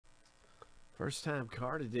First time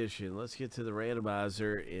card edition. Let's get to the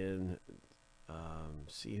randomizer and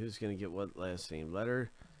see who's going to get what last name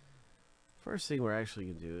letter. First thing we're actually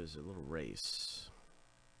going to do is a little race.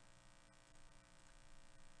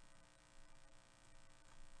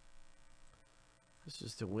 This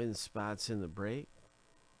is to win spots in the break.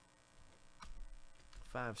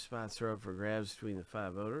 5 spots are up for grabs between the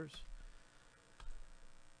 5 owners.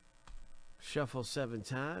 Shuffle 7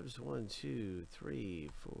 times. 1, 2, 3,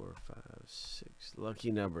 4, 5, 6.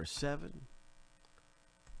 Lucky number 7.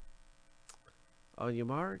 On your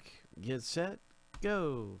mark, get set,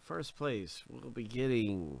 go. First place will be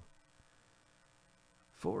getting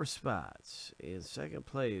 4 spots. And second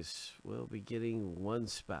place will be getting 1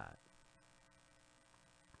 spot.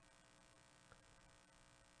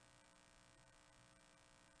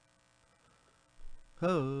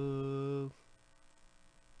 Oh.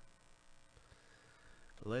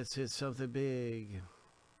 Let's hit something big.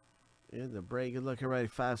 In the break, good looking right.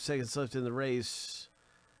 5 seconds left in the race.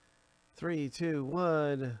 3, 2,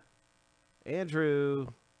 1. Andrew.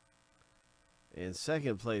 In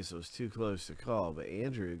second place, it was too close to call, but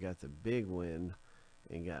Andrew got the big win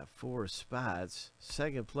and got 4 spots.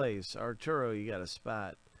 Second place, Arturo, you got a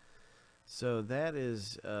spot. So that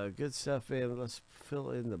is good stuff, man. Let's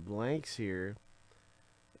fill in the blanks here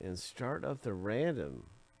and start up the random.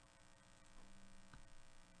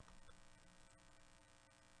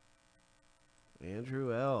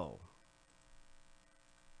 Andrew L.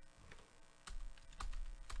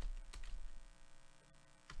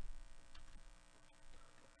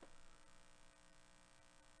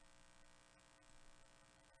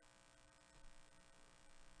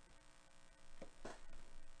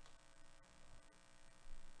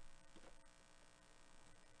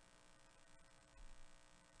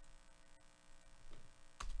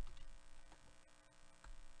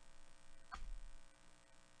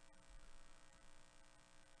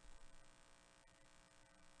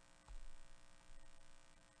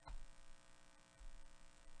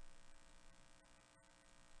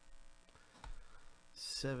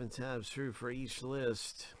 Seven times through for each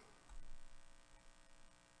list.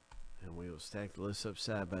 And we will stack the lists up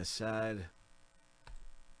side by side.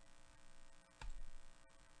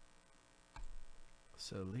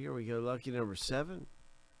 So here we go, lucky number 7.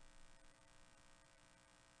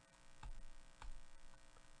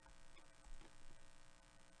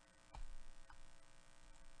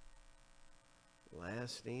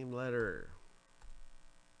 Last name letter.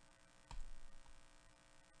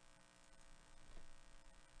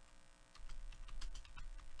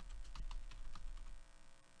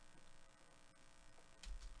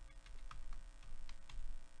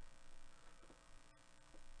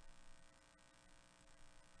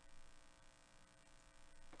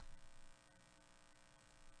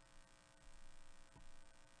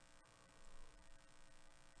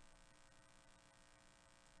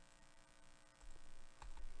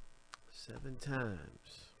 Seven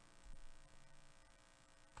times.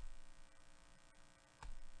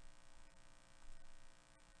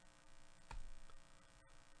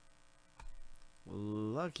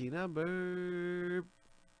 Lucky number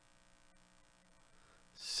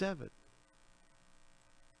 7.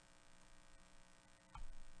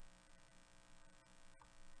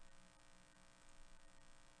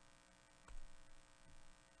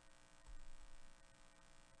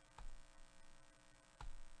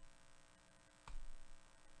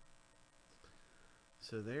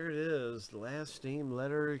 So there it is, the last name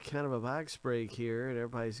letter, kind of a box break here, and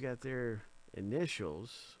everybody's got their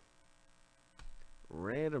initials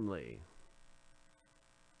randomly.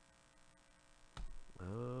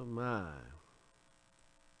 Oh my.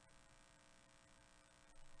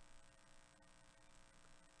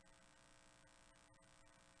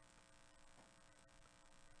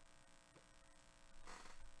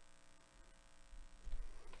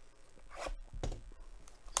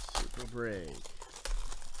 Super break.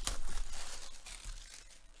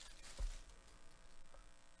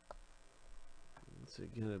 What's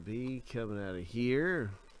it gonna be coming out of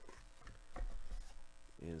here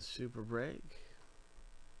in super break?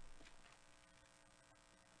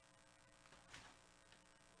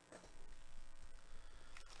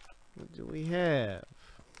 What do we have?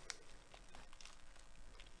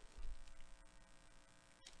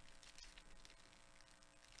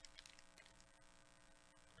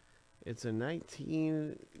 It's a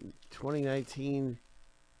 2019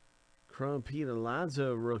 Chrome Pete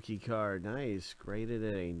Alonso rookie card. Nice. Graded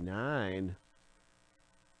at a 9.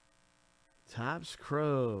 Topps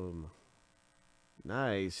Chrome.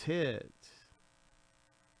 Nice hit.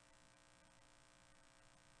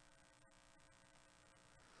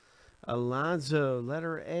 Alonzo,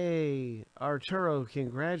 letter A. Arturo,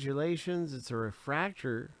 congratulations. It's a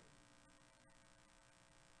refractor.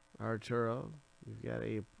 Arturo, you've got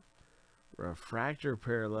a refractor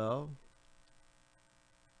parallel.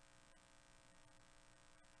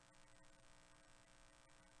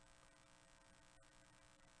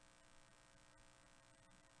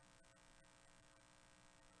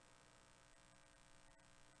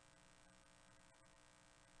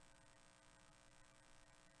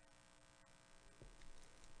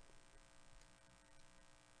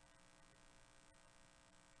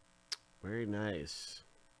 Very nice.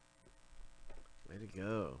 Way to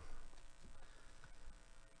go.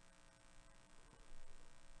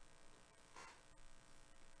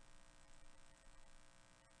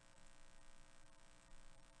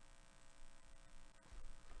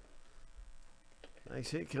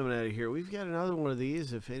 Nice hit coming out of here. We've got another one of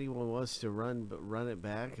these. If anyone wants to run it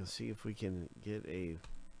back and see if we can get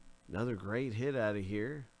another great hit out of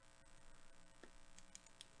here.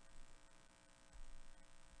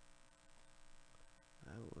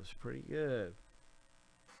 That was pretty good.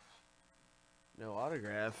 No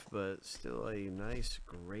autograph, but still a nice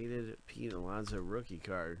graded Pete Alonso rookie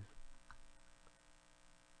card.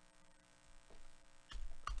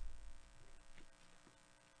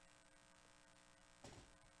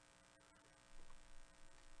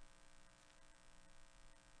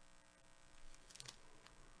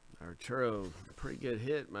 Arturo, pretty good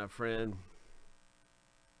hit, my friend.